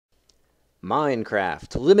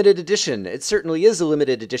Minecraft, limited edition. It certainly is a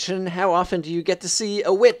limited edition. How often do you get to see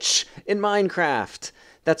a witch in Minecraft?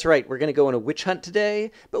 That's right, we're going to go on a witch hunt today,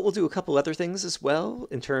 but we'll do a couple other things as well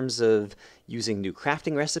in terms of using new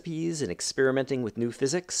crafting recipes and experimenting with new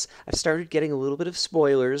physics. I've started getting a little bit of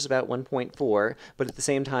spoilers about 1.4, but at the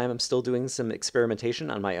same time I'm still doing some experimentation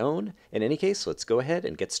on my own. In any case, let's go ahead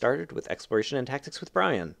and get started with Exploration and Tactics with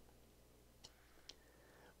Brian.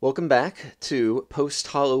 Welcome back to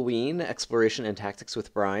post-Halloween Exploration and Tactics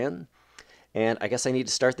with Brian. And I guess I need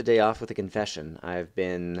to start the day off with a confession. I've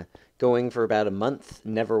been going for about a month,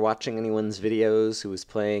 never watching anyone's videos who was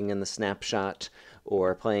playing in the snapshot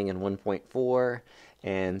or playing in 1.4.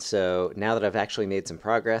 And so now that I've actually made some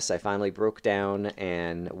progress, I finally broke down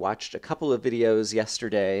and watched a couple of videos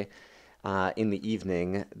yesterday in the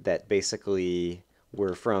evening that basically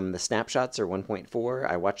were from the snapshots or 1.4.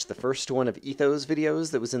 I watched the first one of Etho's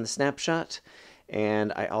videos that was in the snapshot,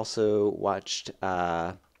 and I also watched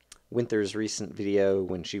Winter's recent video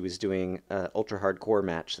when she was doing an ultra hardcore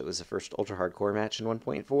match that was the first ultra hardcore match in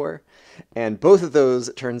 1.4. And both of those,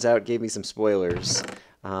 it turns out, gave me some spoilers,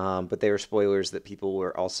 but they were spoilers that people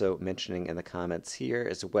were also mentioning in the comments here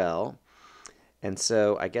as well. And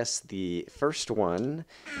so I guess the first one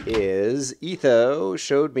is Etho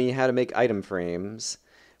showed me how to make item frames,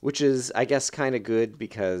 which is, I guess, kind of good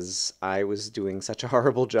because I was doing such a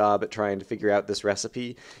horrible job at trying to figure out this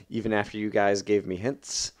recipe, even after you guys gave me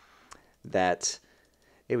hints, that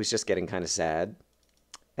it was just getting kind of sad.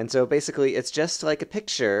 And so basically it's just like a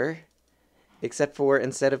picture, except for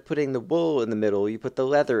instead of putting the wool in the middle, you put the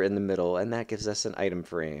leather in the middle, and that gives us an item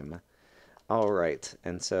frame. All right,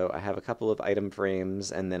 and so I have a couple of item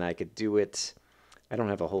frames, and then I could do it. I don't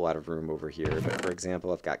have a whole lot of room over here, but for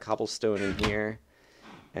example, I've got cobblestone in here,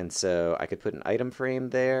 and so I could put an item frame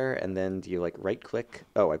there, and then do you like right-click?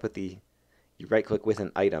 Oh, you right-click with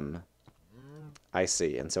an item. I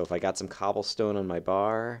see, and so if I got some cobblestone on my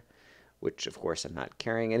bar, which of course I'm not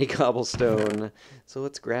carrying any cobblestone, so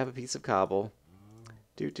let's grab a piece of cobble.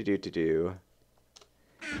 Do.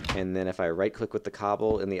 And then if I right-click with the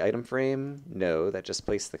cobble in the item frame, no, that just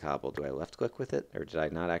placed the cobble. Do I left-click with it, or did I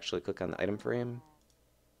not actually click on the item frame?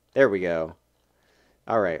 There we go.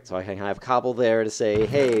 All right, so I can have cobble there to say,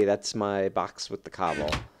 hey, that's my box with the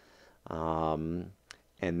cobble. And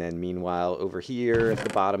then meanwhile, over here, if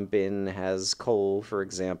the bottom bin has coal, for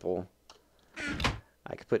example,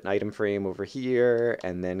 I could put an item frame over here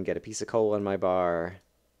and then get a piece of coal on my bar.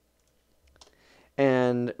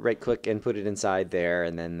 And right-click and put it inside there,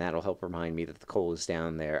 and then that'll help remind me that the coal is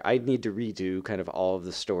down there. I'd need to redo kind of all of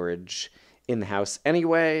the storage in the house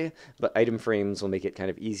anyway, but item frames will make it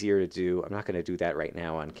kind of easier to do. I'm not going to do that right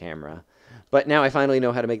now on camera. But now I finally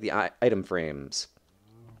know how to make the item frames.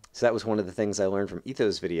 So that was one of the things I learned from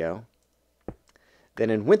Etho's video.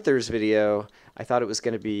 Then in Winter's video, I thought it was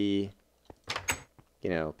going to be,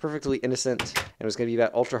 perfectly innocent, and it was going to be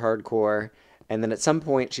about ultra hardcore. And then at some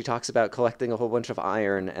point, she talks about collecting a whole bunch of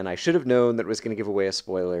iron, and I should have known that it was going to give away a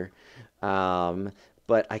spoiler.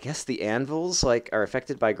 But I guess the anvils are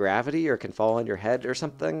affected by gravity or can fall on your head or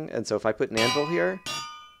something. And so if I put an anvil here,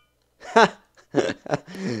 I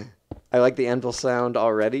like the anvil sound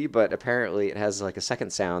already, but apparently it has like a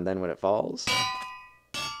second sound then when it falls.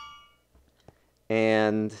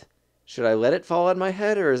 And should I let it fall on my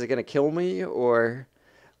head, or is it going to kill me? Or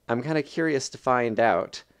I'm kind of curious to find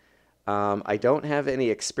out. I don't have any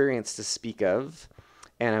experience to speak of,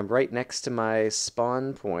 and I'm right next to my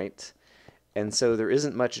spawn point, and so there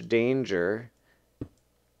isn't much danger,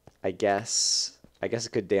 I guess. I guess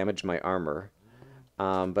it could damage my armor,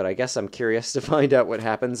 but I guess I'm curious to find out what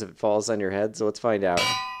happens if it falls on your head, so let's find out.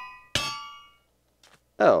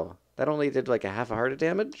 Oh, that only did like a half a heart of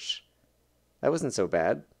damage? That wasn't so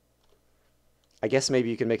bad. I guess maybe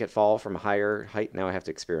you can make it fall from a higher height. Now I have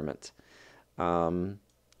to experiment.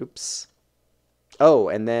 Oops. Oh,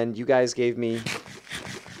 and then you guys gave me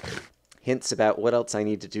hints about what else I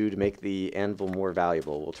need to do to make the anvil more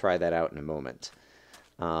valuable. We'll try that out in a moment.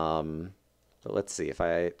 But let's see, if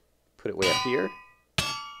I put it way up here.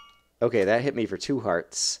 Okay, that hit me for 2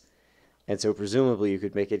 hearts. And so presumably you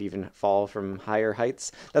could make it even fall from higher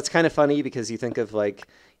heights. That's kind of funny because you think of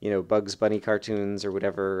Bugs Bunny cartoons or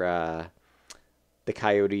whatever, the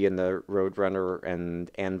coyote and the roadrunner,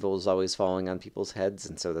 and anvils always falling on people's heads,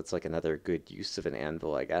 and so that's like another good use of an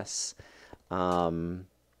anvil, I guess. Yeah,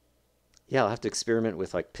 I'll have to experiment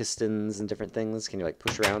with pistons and different things. Can you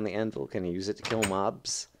push around the anvil? Can you use it to kill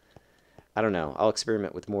mobs? I don't know. I'll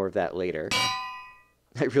experiment with more of that later.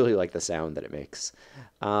 I really like the sound that it makes.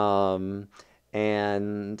 And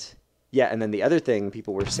yeah, and then the other thing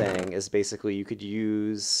people were saying is basically you could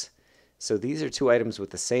use So these are two items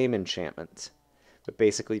with the same enchantment. But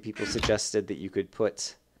basically people suggested that you could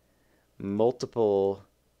put multiple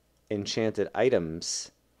enchanted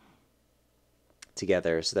items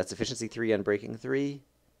together. So that's efficiency 3, unbreaking 3.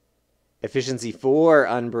 Efficiency 4,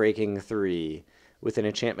 unbreaking 3. With an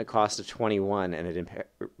enchantment cost of 21, and it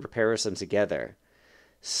repairs them together.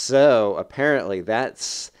 So apparently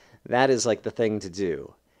that is like the thing to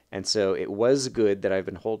do. And so it was good that I've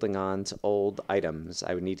been holding on to old items.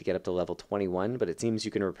 I would need to get up to level 21, but it seems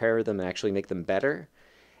you can repair them and actually make them better.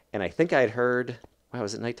 And I think I'd heard, wow,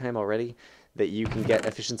 is it nighttime already? That you can get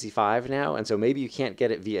efficiency 5 now. And so maybe you can't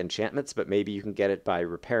get it via enchantments, but maybe you can get it by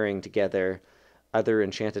repairing together other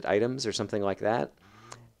enchanted items or something like that.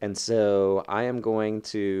 And so I am going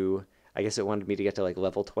to, I guess it wanted me to get to like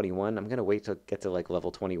level 21. I'm going to wait to get to like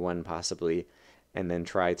level 21 possibly, and then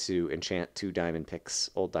try to enchant 2 diamond picks,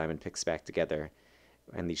 old diamond picks back together.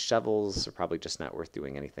 And these shovels are probably just not worth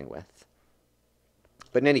doing anything with.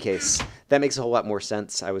 But in any case, that makes a whole lot more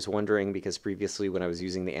sense. I was wondering because previously when I was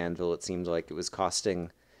using the anvil, it seemed like it was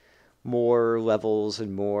costing more levels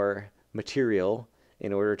and more material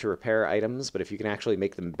in order to repair items, but if you can actually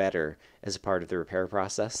make them better as a part of the repair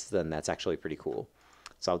process, then that's actually pretty cool.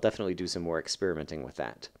 So I'll definitely do some more experimenting with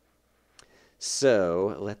that.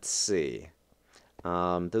 So let's see.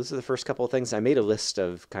 Those are the first couple of things. I made a list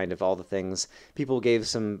of kind of all the things. People gave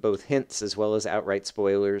some both hints as well as outright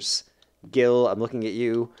spoilers. Gil, I'm looking at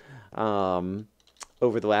you,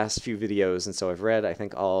 over the last few videos, and so I've read, I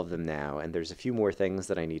think, all of them now, and there's a few more things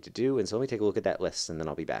that I need to do, and so let me take a look at that list, and then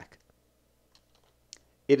I'll be back.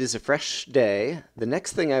 It is a fresh day. The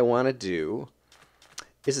next thing I want to do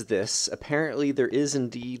is this. Apparently there is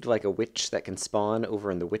indeed like a witch that can spawn over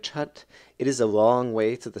in the witch hut. It is a long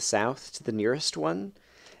way to the south to the nearest one.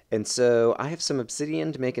 And so I have some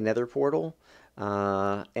obsidian to make a nether portal.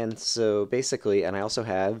 And so basically, and I also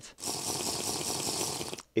have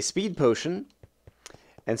a speed potion.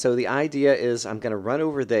 And so the idea is I'm going to run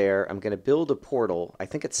over there. I'm going to build a portal. I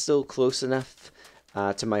think it's still close enough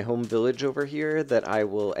to my home village over here that I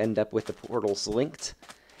will end up with the portals linked.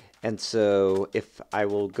 And so if I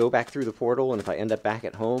will go back through the portal, and if I end up back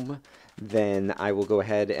at home, then I will go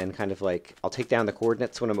ahead and kind of like, I'll take down the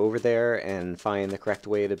coordinates when I'm over there and find the correct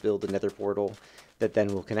way to build another portal that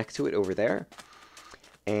then will connect to it over there.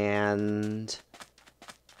 And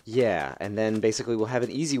yeah, and then basically we'll have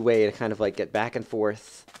an easy way to kind of like get back and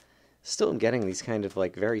forth. Still am getting these kind of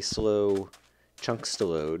like very slow chunks to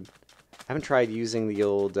load. I haven't tried using the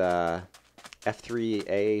old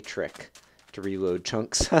F3A trick to reload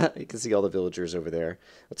chunks. You can see all the villagers over there.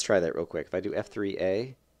 Let's try that real quick. If I do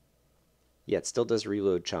F3A, yeah, it still does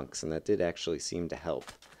reload chunks, and that did actually seem to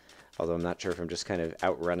help. Although I'm not sure if I'm just kind of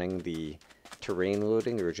outrunning the terrain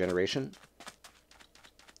loading, the regeneration.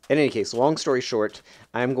 In any case, long story short,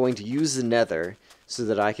 I'm going to use the nether so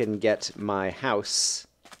that I can get my house.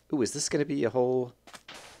 Ooh, is this going to be a whole...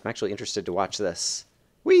 I'm actually interested to watch this.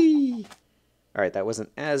 Whee! Alright, that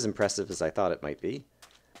wasn't as impressive as I thought it might be,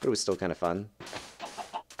 but it was still kind of fun.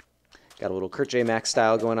 Got a little Kurt J. Max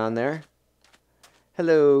style going on there.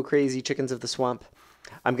 Hello, crazy chickens of the swamp.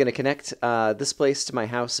 I'm going to connect this place to my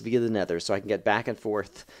house via the nether so I can get back and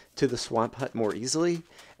forth to the swamp hut more easily.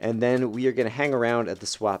 And then we are going to hang around at the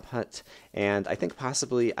swamp hut. And I think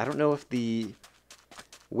possibly, I don't know if the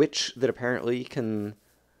witch that apparently can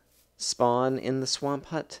spawn in the swamp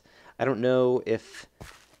hut, I don't know if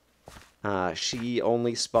she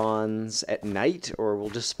only spawns at night or will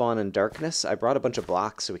just spawn in darkness. I brought a bunch of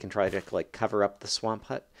blocks so we can try to like cover up the swamp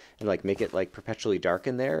hut and like make it like perpetually dark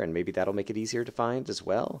in there, and maybe that'll make it easier to find as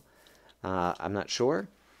well. I'm not sure.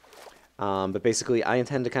 But basically I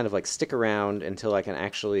intend to kind of like stick around until I can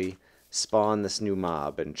actually spawn this new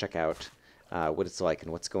mob and check out what it's like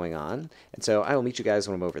and what's going on. And so I will meet you guys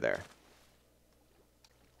when I'm over there.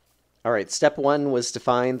 Alright, step 1 was to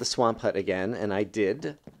find the swamp hut again, and I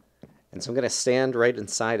did. And so I'm going to stand right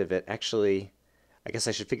inside of it. Actually, I guess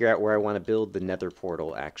I should figure out where I want to build the nether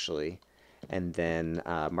portal, actually. And then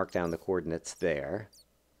mark down the coordinates there.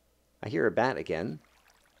 I hear a bat again.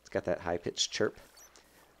 It's got that high-pitched chirp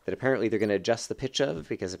that apparently they're going to adjust the pitch of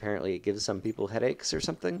because apparently it gives some people headaches or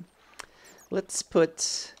something. Let's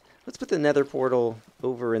put the nether portal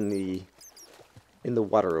over in the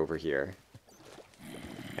water over here.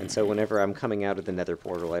 And so whenever I'm coming out of the nether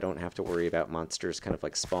portal, I don't have to worry about monsters kind of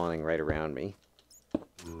like spawning right around me.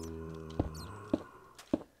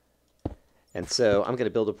 And so I'm going to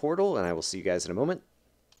build a portal, and I will see you guys in a moment.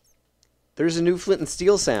 There's a new flint and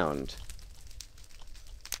steel sound.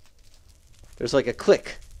 There's like a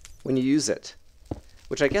click when you use it,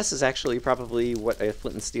 which I guess is actually probably what a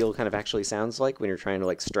flint and steel kind of actually sounds like when you're trying to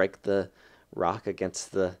like strike the rock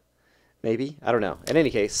against the maybe? I don't know. In any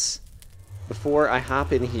case, before I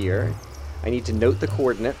hop in here, I need to note the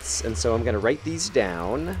coordinates, and so I'm going to write these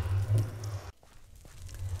down.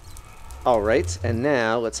 Alright, and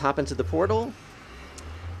now let's hop into the portal.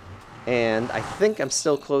 And I think I'm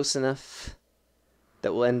still close enough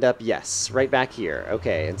that we'll end up, yes, right back here.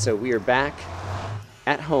 Okay, and so we are back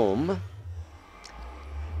at home.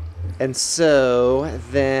 And so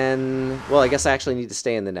then, well, I guess I actually need to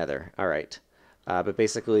stay in the Nether. Alright. But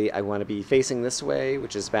basically, I want to be facing this way,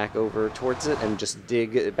 which is back over towards it, and just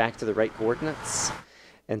dig back to the right coordinates.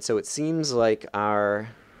 And so it seems like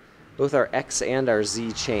both our X and our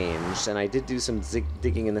Z changed, and I did do some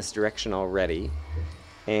digging in this direction already.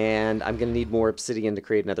 And I'm going to need more obsidian to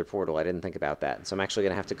create another portal. I didn't think about that. So I'm actually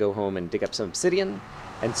going to have to go home and dig up some obsidian.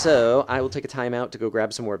 And so I will take a time out to go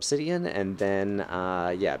grab some more obsidian, and then,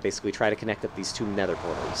 yeah, basically try to connect up these two Nether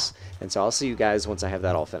portals. And so I'll see you guys once I have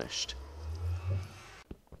that all finished.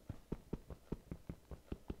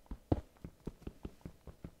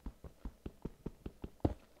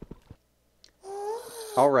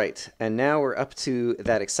 Alright, and now we're up to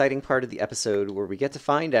that exciting part of the episode where we get to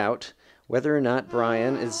find out whether or not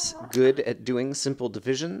Brian is good at doing simple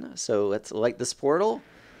division. So let's light this portal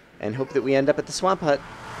and hope that we end up at the swamp hut.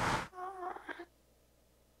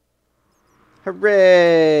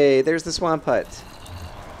 Hooray! There's the swamp hut.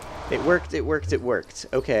 It worked, it worked, it worked.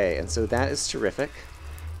 Okay, and so that is terrific.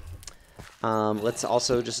 Let's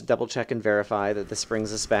also just double check and verify that this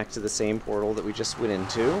brings us back to the same portal that we just went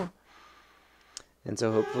into. And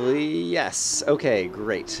so hopefully, yes. Okay,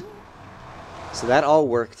 great. So that all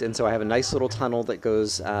worked, and so I have a nice little tunnel that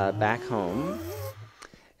goes back home.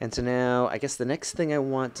 And so now, I guess the next thing I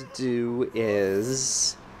want to do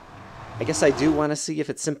is... I guess I do want to see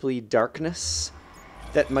if it's simply darkness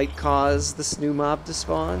that might cause this new mob to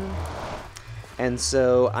spawn. And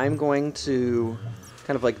so I'm going to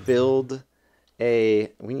kind of like build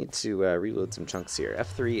a... We need to reload some chunks here.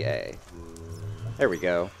 F3A. There we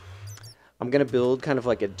go. I'm going to build kind of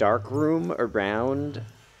like a dark room around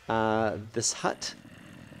this hut.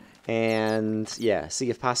 And, yeah, see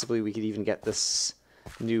if possibly we could even get this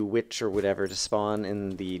new witch or whatever to spawn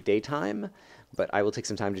in the daytime. But I will take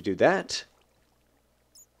some time to do that.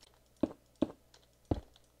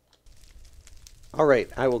 Alright,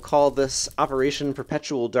 I will call this Operation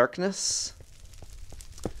Perpetual Darkness.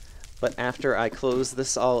 But after I close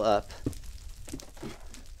this all up...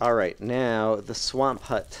 Alright, now the swamp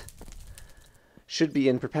hut should be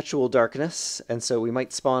in perpetual darkness, and so we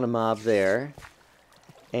might spawn a mob there.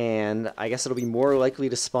 And I guess it'll be more likely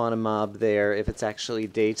to spawn a mob there if it's actually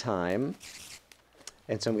daytime.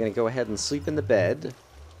 And so I'm going to go ahead and sleep in the bed.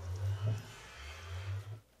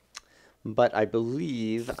 But I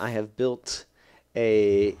believe I have built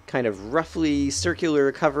a kind of roughly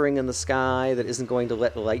circular covering in the sky that isn't going to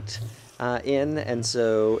let light in. And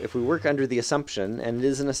so if we work under the assumption, and it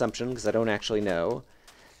is an assumption because I don't actually know,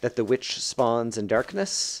 that the witch spawns in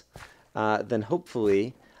darkness, then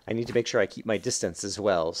hopefully I need to make sure I keep my distance as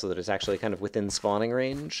well so that it's actually kind of within spawning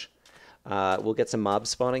range. We'll get some mobs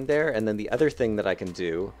spawning there, and then the other thing that I can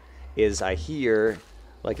do is I hear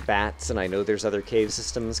like bats, and I know there's other cave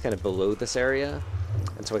systems kind of below this area,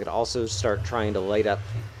 and so I could also start trying to light up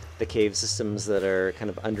the cave systems that are kind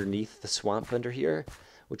of underneath the swamp under here,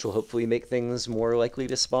 which will hopefully make things more likely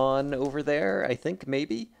to spawn over there, I think,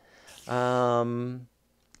 maybe.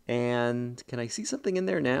 And can I see something in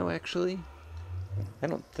there now, actually? I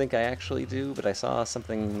don't think I actually do, but I saw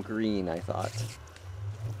something green, I thought.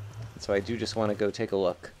 So I do just want to go take a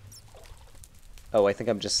look. Oh, I think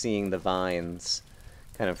I'm just seeing the vines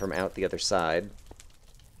kind of from out the other side.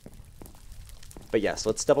 But yes,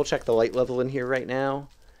 let's double check the light level in here right now.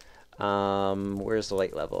 Where's the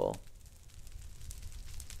light level?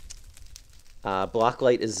 Block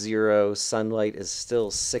light is 0, sunlight is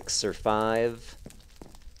still 6 or 5.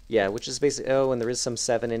 Yeah, which is basically... Oh, and there is some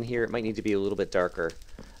 7 in here. It might need to be a little bit darker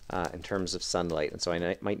in terms of sunlight. And so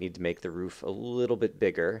I might need to make the roof a little bit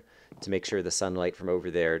bigger to make sure the sunlight from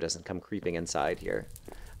over there doesn't come creeping inside here.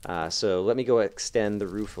 So let me go extend the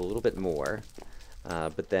roof a little bit more.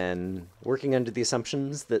 But then working under the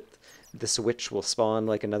assumptions that this witch will spawn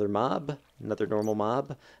like another mob, another normal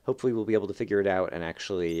mob, hopefully we'll be able to figure it out and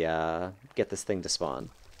actually get this thing to spawn.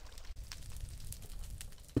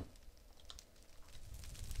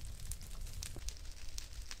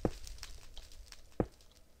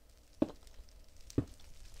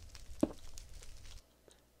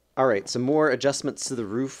 Alright, some more adjustments to the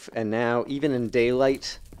roof, and now, even in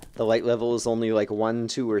daylight, the light level is only like 1,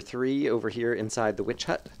 2, or 3 over here inside the witch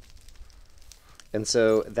hut. And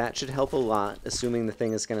so that should help a lot, assuming the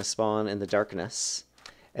thing is going to spawn in the darkness.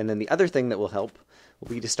 And then the other thing that will help will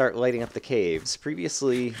be to start lighting up the caves.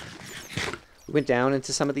 Previously, we went down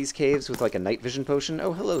into some of these caves with like a night vision potion.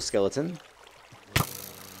 Oh, hello, skeleton.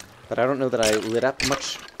 But I don't know that I lit up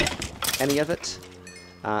any of it.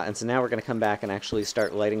 And so now we're going to come back and actually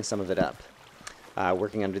start lighting some of it up.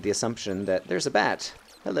 Working under the assumption that there's a bat.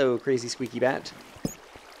 Hello, crazy squeaky bat.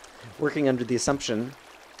 Working under the assumption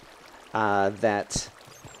that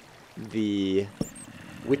the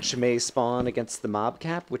witch may spawn against the mob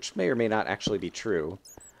cap, which may or may not actually be true.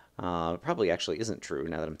 Probably actually isn't true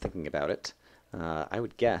now that I'm thinking about it. I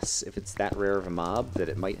would guess if it's that rare of a mob that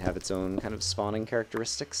it might have its own kind of spawning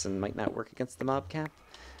characteristics and might not work against the mob cap.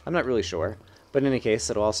 I'm not really sure. But in any case,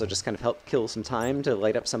 it'll also just kind of help kill some time to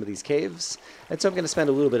light up some of these caves. And so I'm going to spend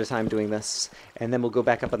a little bit of time doing this, and then we'll go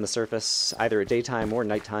back up on the surface, either at daytime or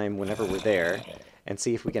nighttime, whenever we're there, and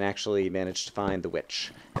see if we can actually manage to find the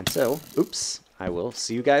witch. And so, oops, I will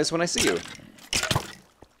see you guys when I see you.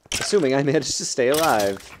 Assuming I manage to stay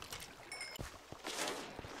alive.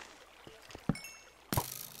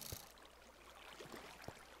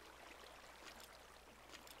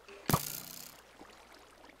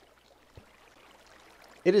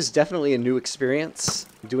 It is definitely a new experience,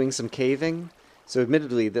 doing some caving. So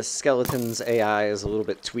admittedly, this skeleton's AI is a little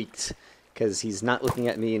bit tweaked, because he's not looking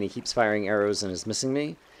at me and he keeps firing arrows and is missing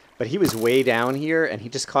me. But he was way down here, and he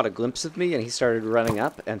just caught a glimpse of me, and he started running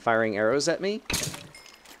up and firing arrows at me.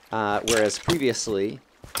 Whereas previously,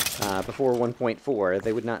 before 1.4,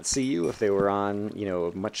 they would not see you if they were on, you know,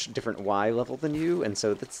 a much different Y level than you, and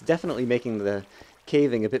so that's definitely making the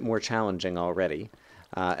caving a bit more challenging already.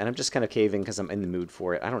 And I'm just kind of caving because I'm in the mood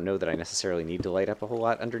for it. I don't know that I necessarily need to light up a whole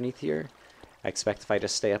lot underneath here. I expect if I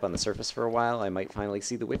just stay up on the surface for a while, I might finally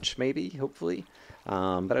see the witch, maybe, hopefully.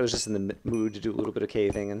 But I was just in the mood to do a little bit of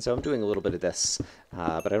caving, and so I'm doing a little bit of this.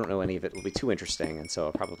 But I don't know any of it will be too interesting, and so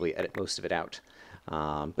I'll probably edit most of it out.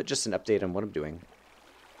 But just an update on what I'm doing.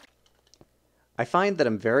 I find that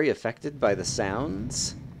I'm very affected by the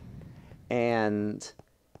sounds, and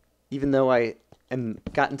even though I am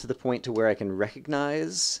gotten to the point to where I can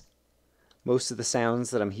recognize most of the sounds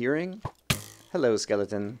that I'm hearing. Hello,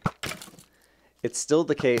 skeleton. It's still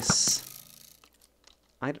the case.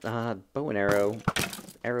 Bow and arrow.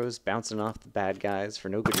 Arrows bouncing off the bad guys for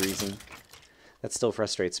no good reason. That still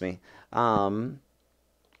frustrates me.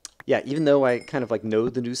 Yeah, even though I kind of like know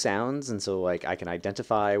the new sounds, and so like I can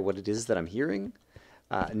identify what it is that I'm hearing,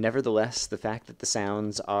 nevertheless, the fact that the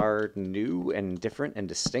sounds are new and different and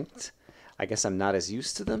distinct, I guess I'm not as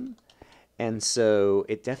used to them. And so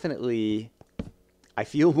it definitely, I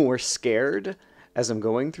feel more scared as I'm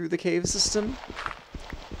going through the cave system.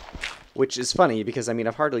 Which is funny because, I mean,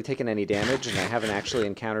 I've hardly taken any damage and I haven't actually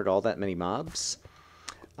encountered all that many mobs.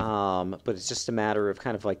 But it's just a matter of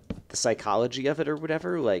kind of like the psychology of it or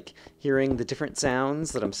whatever. Like hearing the different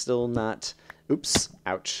sounds that I'm still not... Oops,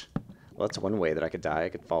 ouch. Well, that's one way that I could die. I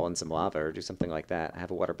could fall in some lava or do something like that. I have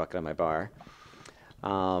a water bucket on my bar.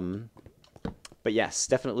 But yes,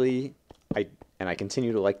 definitely, I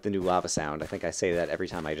continue to like the new lava sound. I think I say that every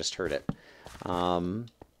time I just heard it.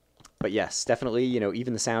 But yes, definitely, you know,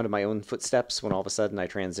 even the sound of my own footsteps when all of a sudden I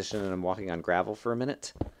transition and I'm walking on gravel for a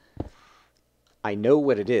minute. I know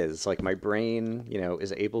what it is. Like my brain, you know,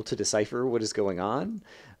 is able to decipher what is going on.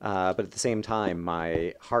 But at the same time,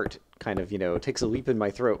 my heart kind of, you know, takes a leap in my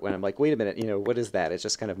throat when I'm like, wait a minute, you know, what is that? It's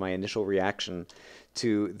just kind of my initial reaction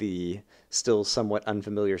to the still somewhat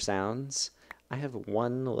unfamiliar sounds. I have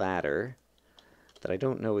one ladder that I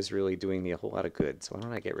don't know is really doing me a whole lot of good, so why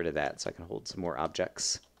don't I get rid of that so I can hold some more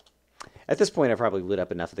objects. At this point, I've probably lit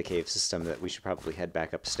up enough of the cave system that we should probably head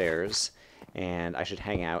back upstairs, and I should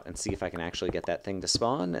hang out and see if I can actually get that thing to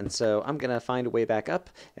spawn, and so I'm going to find a way back up,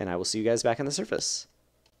 and I will see you guys back on the surface.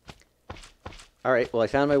 Alright, well I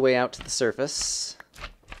found my way out to the surface.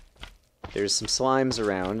 There's some slimes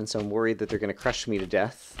around, and so I'm worried that they're going to crush me to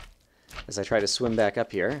death as I try to swim back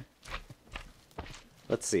up here.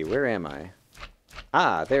 Let's see, where am I?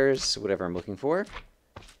 Ah, there's whatever I'm looking for.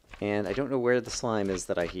 And I don't know where the slime is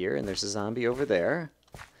that I hear, and there's a zombie over there.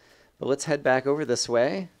 But let's head back over this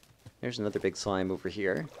way. There's another big slime over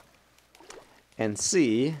here. And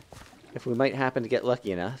see if we might happen to get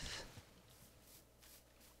lucky enough.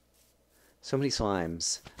 So many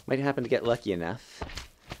slimes. Might happen to get lucky enough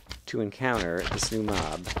to encounter this new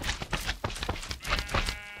mob.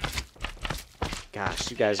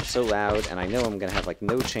 Gosh, you guys are so loud, and I know I'm gonna have like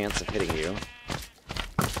no chance of hitting you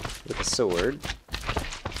with a sword,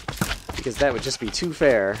 because that would just be too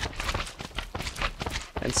fair.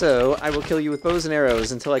 And so I will kill you with bows and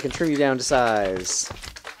arrows until I can trim you down to size.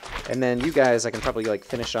 And then you guys I can probably like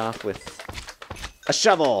finish off with a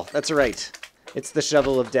shovel. That's right. It's the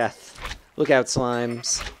shovel of death. Look out,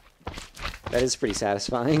 slimes. That is pretty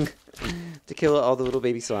satisfying to kill all the little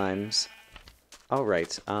baby slimes.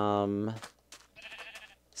 Alright,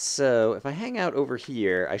 so if I hang out over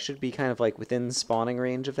here, I should be kind of like within spawning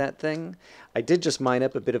range of that thing. I did just mine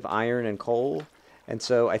up a bit of iron and coal, and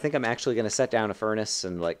so I think I'm actually going to set down a furnace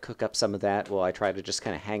and like cook up some of that while I try to just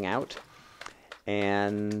kind of hang out.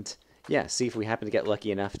 And yeah, see if we happen to get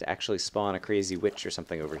lucky enough to actually spawn a crazy witch or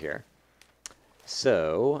something over here.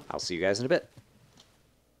 So, I'll see you guys in a bit.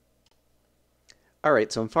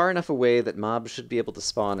 Alright, so I'm far enough away that mobs should be able to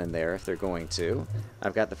spawn in there if they're going to.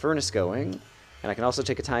 I've got the furnace going, and I can also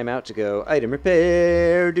take a time out to go, item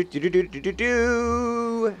repair,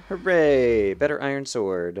 do. Hooray, better iron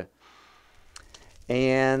sword.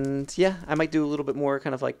 And yeah, I might do a little bit more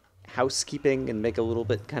kind of like housekeeping and make a little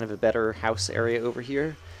bit kind of a better house area over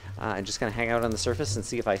here. And just kind of hang out on the surface and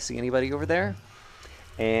see if I see anybody over there.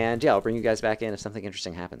 And yeah, I'll bring you guys back in if something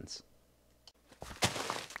interesting happens.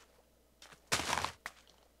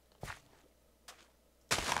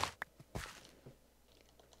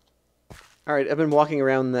 Alright, I've been walking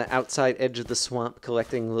around the outside edge of the swamp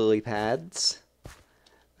collecting lily pads.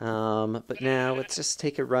 But now let's just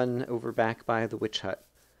take a run over back by the witch hut.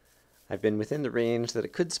 I've been within the range that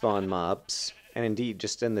it could spawn mobs, and indeed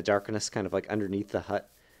just in the darkness kind of like underneath the hut.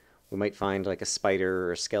 We might find like a spider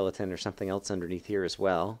or a skeleton or something else underneath here as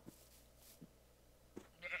well.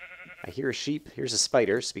 I hear a sheep. Here's a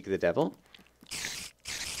spider, speak of the devil.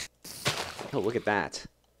 Oh, look at that.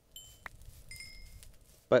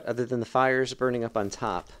 But other than the fires burning up on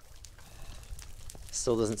top,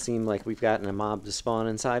 still doesn't seem like we've gotten a mob to spawn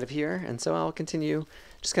inside of here. And so I'll continue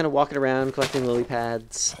just kind of walking around, collecting lily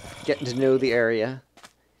pads, getting to know the area,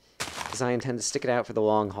 because I intend to stick it out for the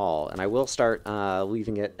long haul. And I will start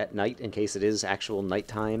leaving it at night in case it is actual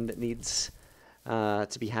nighttime that needs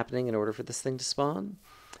to be happening in order for this thing to spawn.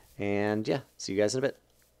 And yeah, see you guys in a bit.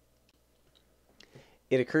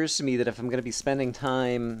 It occurs to me that if I'm going to be spending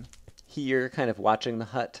time here kind of watching the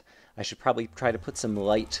hut, I should probably try to put some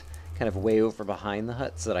light kind of way over behind the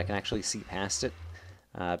hut so that I can actually see past it.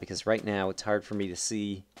 Because right now it's hard for me to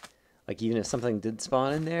see, like even if something did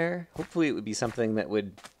spawn in there, hopefully it would be something that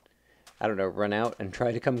would, I don't know, run out and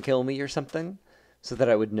try to come kill me or something, so that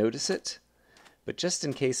I would notice it. But just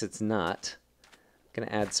in case it's not, I'm going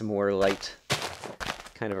to add some more light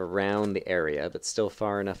kind of around the area, but still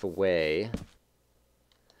far enough away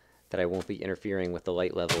that I won't be interfering with the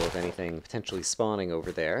light level of anything potentially spawning over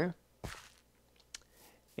there.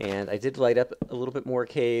 And I did light up a little bit more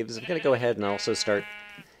caves. I'm going to go ahead and also start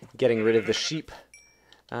getting rid of the sheep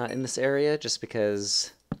in this area, just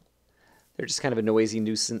because they're just kind of a noisy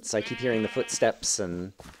nuisance. I keep hearing the footsteps,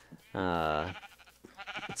 and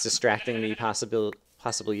it's distracting me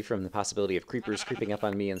possibly from the possibility of creepers creeping up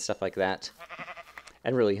on me and stuff like that.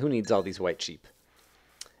 And really, who needs all these white sheep?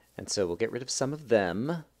 And so we'll get rid of some of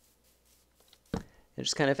them. And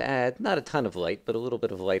just kind of add, not a ton of light, but a little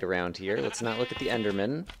bit of light around here. Let's not look at the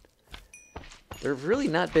Enderman. There have really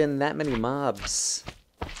not been that many mobs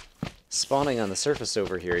spawning on the surface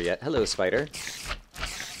over here yet. Hello, spider.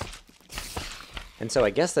 And so I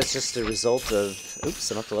guess that's just a result of... Oops,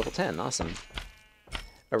 I'm up to level 10. Awesome.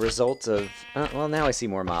 A result of... well, now I see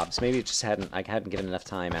more mobs. Maybe it just I hadn't given enough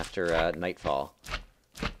time after nightfall.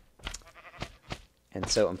 And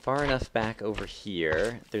so I'm far enough back over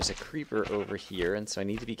here. There's a creeper over here, and so I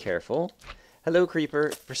need to be careful. Hello,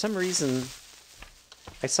 creeper. For some reason,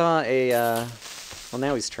 I saw a... well,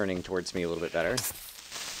 now he's turning towards me a little bit better.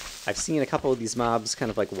 I've seen a couple of these mobs kind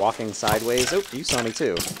of like walking sideways. Oh, you saw me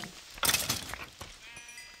too.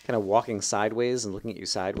 Kind of walking sideways and looking at you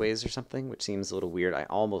sideways or something, which seems a little weird. I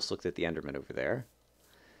almost looked at the Enderman over there.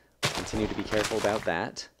 Continue to be careful about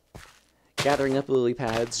that. Gathering up lily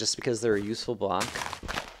pads just because they're a useful block.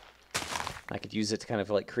 I could use it to kind of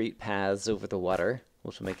like create paths over the water,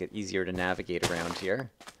 which will make it easier to navigate around here.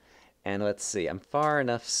 And let's see, I'm far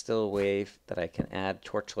enough still away that I can add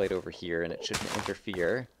torchlight over here, and it shouldn't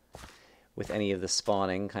interfere with any of the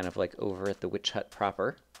spawning kind of like over at the witch hut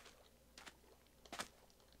proper.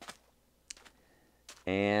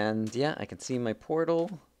 And yeah, I can see my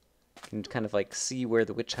portal. I can kind of like see where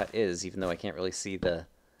the witch hut is, even though I can't really see the...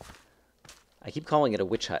 I keep calling it a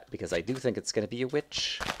witch hut because I do think it's going to be a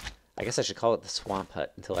witch. I guess I should call it the swamp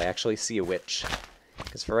hut until I actually see a witch.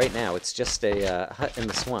 Because for right now, it's just a hut in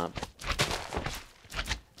the swamp.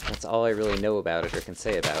 That's all I really know about it or can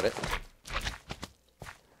say about it.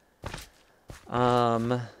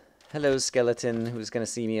 Hello, skeleton, who's going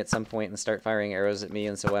to see me at some point and start firing arrows at me,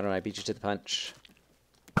 and so why don't I beat you to the punch?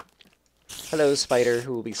 Hello, spider,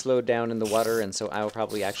 who will be slowed down in the water, and so I'll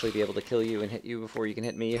probably actually be able to kill you and hit you before you can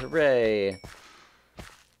hit me. Hooray!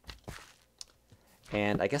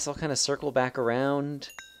 And I guess I'll kind of circle back around,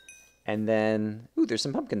 and then... Ooh, there's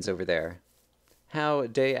some pumpkins over there. How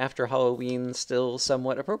day after Halloween still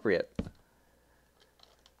somewhat appropriate.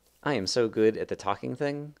 I am so good at the talking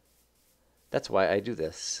thing. That's why I do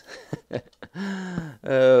this.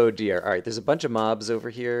 Oh dear. Alright, there's a bunch of mobs over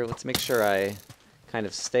here. Let's make sure I kind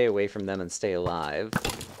of stay away from them and stay alive.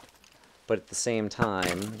 But at the same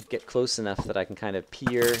time, get close enough that I can kind of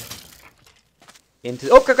peer into...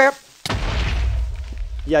 Oh, crap!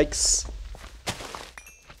 Yikes.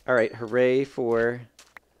 Alright, hooray for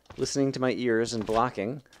listening to my ears and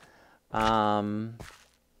blocking.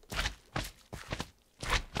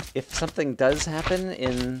 If something does happen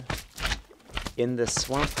in this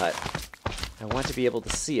swamp hut, I want to be able to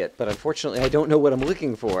see it, but unfortunately I don't know what I'm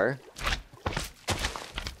looking for.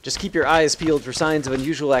 Just keep your eyes peeled for signs of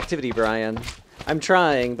unusual activity, Brian. I'm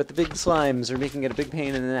trying, but the big slimes are making it a big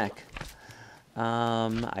pain in the neck.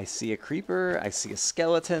 I see a creeper, I see a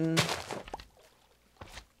skeleton.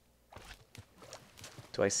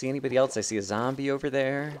 Do I see anybody else? I see a zombie over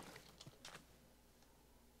there.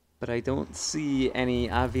 But I don't see any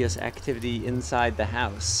obvious activity inside the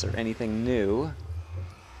house or anything new.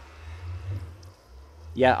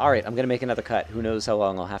 Yeah, alright, I'm gonna make another cut. Who knows how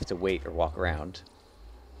long I'll have to wait or walk around.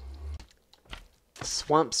 The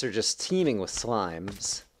swamps are just teeming with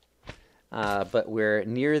slimes. But we're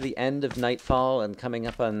near the end of nightfall and coming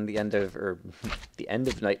up on the end of... the end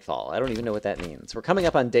of nightfall. I don't even know what that means. We're coming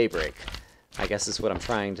up on daybreak, I guess is what I'm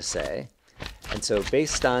trying to say. And so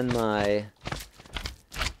based on my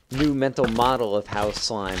new mental model of how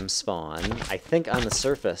slimes spawn, I think on the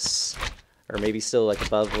surface, or maybe still like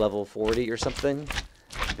above level 40 or something,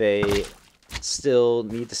 they still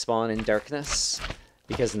need to spawn in darkness,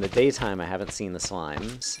 because in the daytime I haven't seen the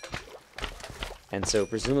slimes. And so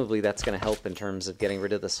presumably that's going to help in terms of getting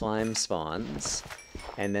rid of the slime spawns.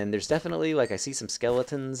 And then there's definitely, like, I see some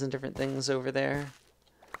skeletons and different things over there,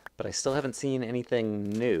 but I still haven't seen anything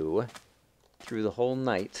new through the whole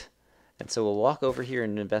night. And so we'll walk over here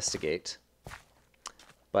and investigate.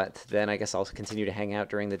 But then I guess I'll continue to hang out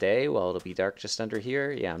during the day while it'll be dark just under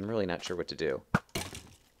here. Yeah, I'm really not sure what to do.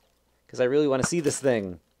 Because I really want to see this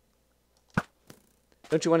thing.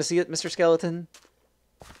 Don't you want to see it, Mr. Skeleton?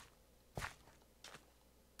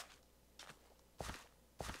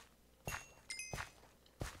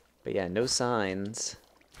 But yeah, no signs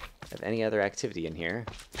of any other activity in here.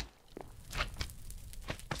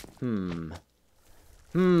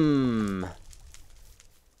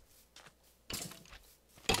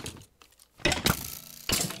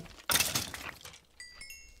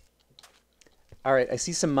 Alright, I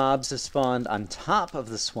see some mobs have spawned on top of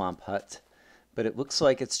the swamp hut, but it looks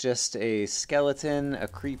like it's just a skeleton, a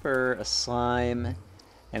creeper, a slime,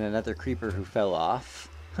 and another creeper who fell off.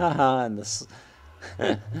 Haha, and this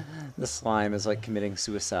the slime is like committing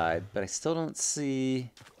suicide, but I still don't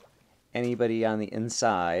see anybody on the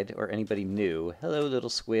inside or anybody new. Hello, little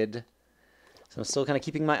squid. So I'm still kind of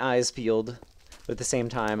keeping my eyes peeled, but at the same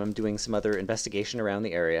time I'm doing some other investigation around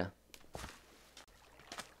the area.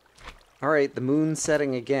 Alright, the moon's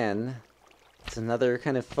setting again. It's another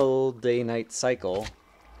kind of full day-night cycle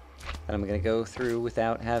that I'm going to go through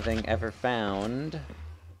without having ever found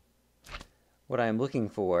what I'm looking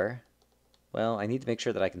for. Well, I need to make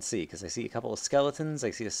sure that I can see, because I see a couple of skeletons,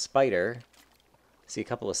 I see a spider, I see a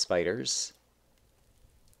couple of spiders.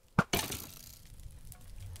 But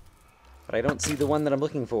I don't see the one that I'm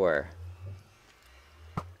looking for.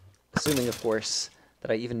 Assuming, of course,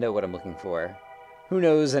 that I even know what I'm looking for. Who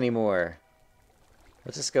knows anymore?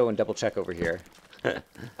 Let's just go and double check over here.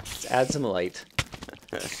 Let's add some light.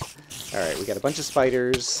 Alright, we got a bunch of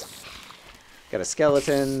spiders. Got a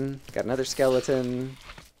skeleton. Got another skeleton.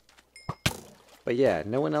 But yeah,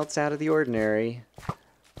 no one else out of the ordinary.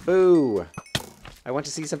 Boo! I want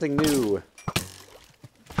to see something new.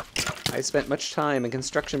 I spent much time in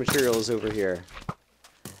construction materials over here.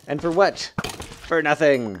 And for what? For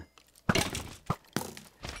nothing!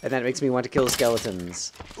 And that makes me want to kill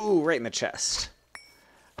skeletons. Ooh, right in the chest.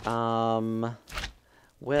 Well,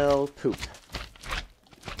 poop.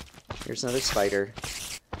 Here's another spider.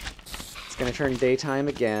 It's gonna turn daytime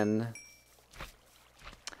again.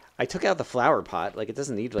 I took out the flower pot. Like, it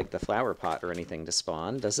doesn't need, like, the flower pot or anything to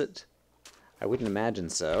spawn, does it? I wouldn't imagine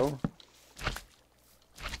so.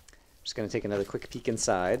 Just gonna take another quick peek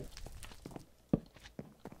inside.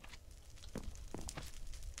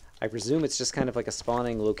 I presume it's just kind of like a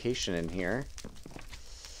spawning location in here.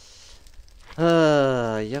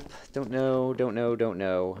 Yep. Don't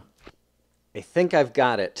know. I think I've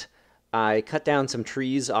got it. I cut down some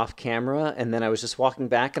trees off camera, and then I was just walking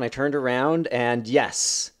back, and I turned around, and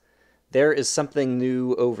yes, there is something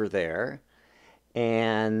new over there.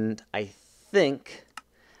 And I think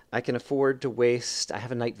I can afford to waste... I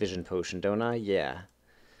have a night vision potion, don't I? Yeah.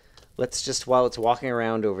 Let's just, while it's walking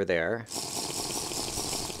around over there,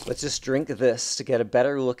 let's just drink this to get a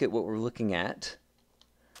better look at what we're looking at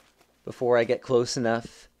before I get close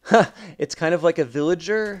enough. It's kind of like a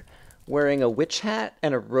villager wearing a witch hat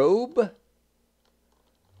and a robe.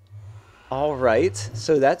 All right,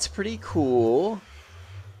 so that's pretty cool.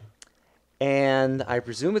 And I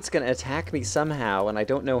presume it's going to attack me somehow, and I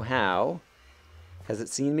don't know how. Has it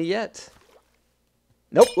seen me yet?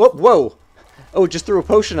 Nope. Whoa, whoa. Oh, it just threw a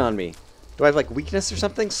potion on me. Do I have, like, weakness or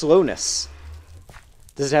something? Slowness.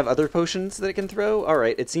 Does it have other potions that it can throw? All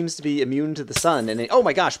right, it seems to be immune to the sun. And oh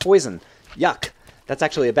my gosh, poison. Yuck. That's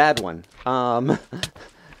actually a bad one.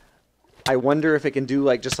 I wonder if it can do,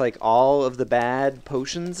 like, just, like, all of the bad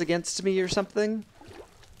potions against me or something.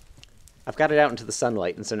 I've got it out into the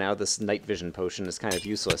sunlight, and so now this night vision potion is kind of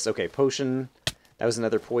useless. Okay, potion. That was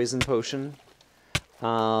another poison potion.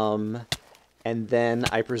 And then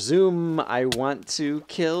I presume I want to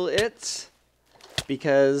kill it,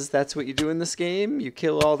 because that's what you do in this game. You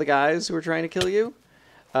kill all the guys who are trying to kill you.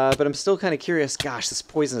 But I'm still kind of curious. Gosh, this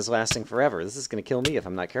poison is lasting forever. This is going to kill me if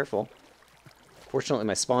I'm not careful. Fortunately,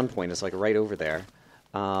 my spawn point is, like, right over there.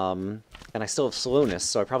 And I still have slowness,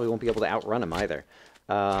 so I probably won't be able to outrun him either.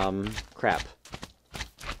 Crap.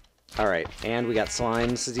 Alright, and we got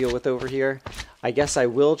slimes to deal with over here. I guess I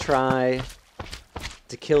will try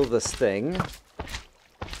to kill this thing.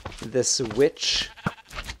 This witch.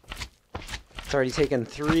 It's already taken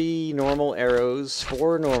 3 normal arrows,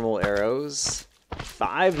 4 normal arrows,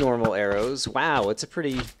 5 normal arrows. Wow, it's a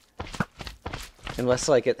pretty... Unless,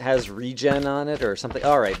 like, it has regen on it or something.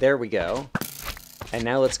 Alright, there we go. And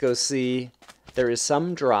now let's go see... There is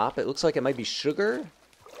some drop. It looks like it might be sugar.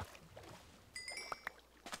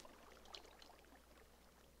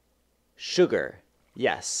 Sugar.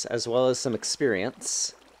 Yes, as well as some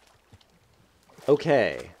experience.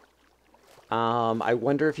 Okay. I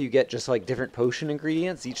wonder if you get just, like, different potion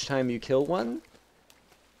ingredients each time you kill one.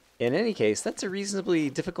 In any case, that's a reasonably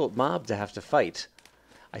difficult mob to have to fight.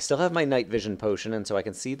 I still have my night vision potion, and so I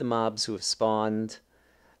can see the mobs who have spawned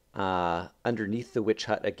underneath the witch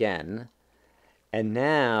hut again. And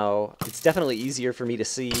now, it's definitely easier for me to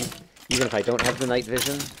see, even if I don't have the night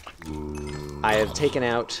vision. I have taken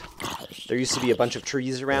out... There used to be a bunch of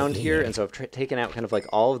trees around here, and so I've taken out kind of like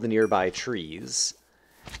all of the nearby trees,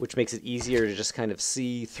 which makes it easier to just kind of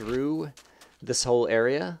see through this whole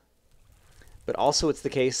area. But also it's the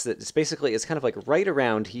case that it's basically, it's kind of like right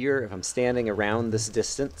around here, if I'm standing around this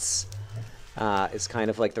distance, it's kind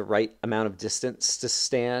of like the right amount of distance to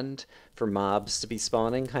stand for mobs to be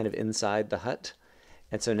spawning kind of inside the hut.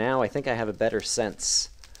 And so now I think I have a better sense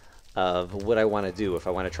of what I want to do if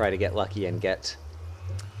I want to try to get lucky and get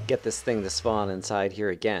this thing to spawn inside here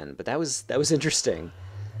again. But that was interesting.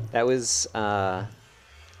 That was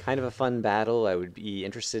kind of a fun battle. I would be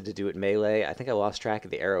interested to do it melee. I think I lost track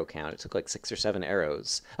of the arrow count. It took like 6 or 7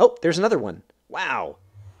 arrows. Oh, there's another one. Wow.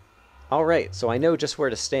 All right, so I know just where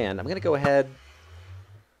to stand. I'm going to go ahead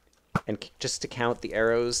and just to count the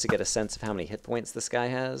arrows to get a sense of how many hit points this guy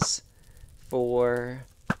has. 4,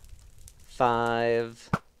 5,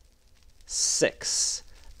 6.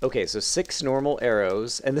 Okay, so 6 normal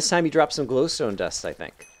arrows, and this time he dropped some glowstone dust, I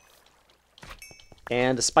think.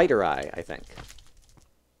 And a spider eye, I think.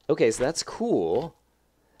 Okay, so that's cool.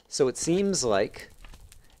 So it seems like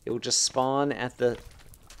it will just spawn at the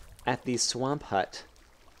swamp hut.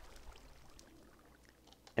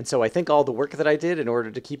 And so I think all the work that I did in order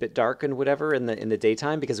to keep it dark and whatever in the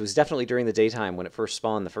daytime, because it was definitely during the daytime when it first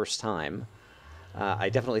spawned the first time, I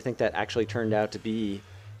definitely think that actually turned out to be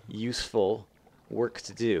useful work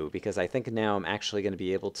to do, because I think now I'm actually going to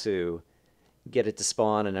be able to get it to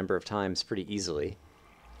spawn a number of times pretty easily.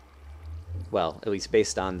 Well, at least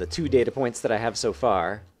based on the 2 data points that I have so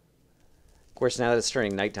far. Of course, now that it's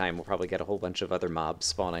turning nighttime, we'll probably get a whole bunch of other mobs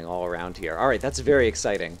spawning all around here. Alright, that's very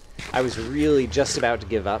exciting. I was really just about to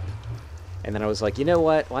give up, and then I was like, you know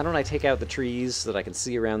what? Why don't I take out the trees so that I can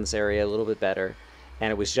see around this area a little bit better?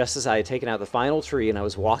 And it was just as I had taken out the final tree and I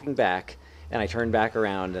was walking back, and I turned back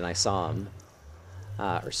around and I saw him.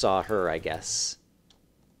 Or saw her, I guess.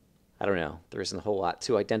 I don't know. There isn't a whole lot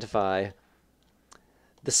to identify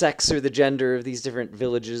the sex or the gender of these different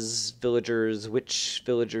villagers, witch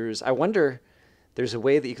villagers. I wonder, there's a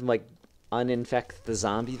way that you can, like, uninfect the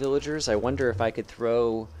zombie villagers. I wonder if I could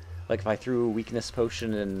throw, like, if I threw a weakness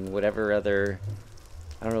potion and whatever other,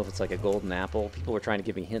 I don't know if it's like a golden apple. People were trying to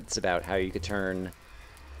give me hints about how you could turn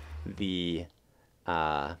the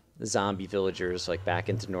zombie villagers like back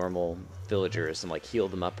into normal villagers and like heal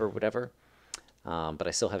them up or whatever. but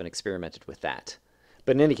I still haven't experimented with that.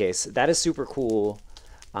 But in any case, that is super cool.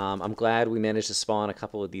 I'm glad we managed to spawn a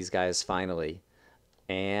couple of these guys finally.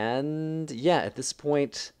 And yeah, at this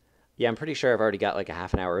point, yeah, I'm pretty sure I've already got like a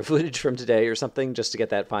half an hour of footage from today or something just to get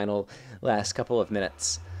that final last couple of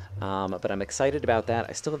minutes. But I'm excited about that.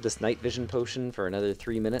 I still have this night vision potion for another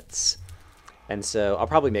 3 minutes. And so I'll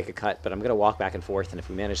probably make a cut, but I'm going to walk back and forth, and if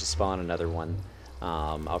we manage to spawn another one,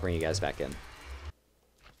 I'll bring you guys back in.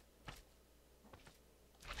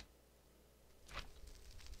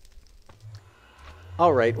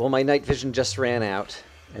 All right, well, my night vision just ran out,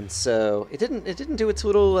 and so it didn't do its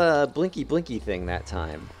little blinky blinky thing that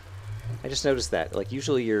time. I just noticed that. Like,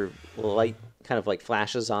 usually your light kind of like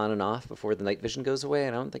flashes on and off before the night vision goes away,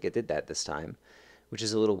 and I don't think it did that this time, which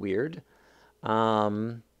is a little weird.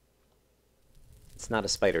 It's not a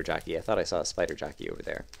spider jockey. I thought I saw a spider jockey over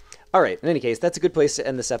there. All right, in any case, that's a good place to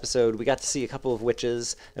end this episode. We got to see a couple of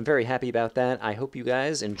witches. I'm very happy about that. I hope you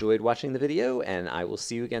guys enjoyed watching the video, and I will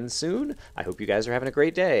see you again soon. I hope you guys are having a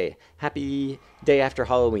great day. Happy day after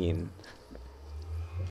Halloween.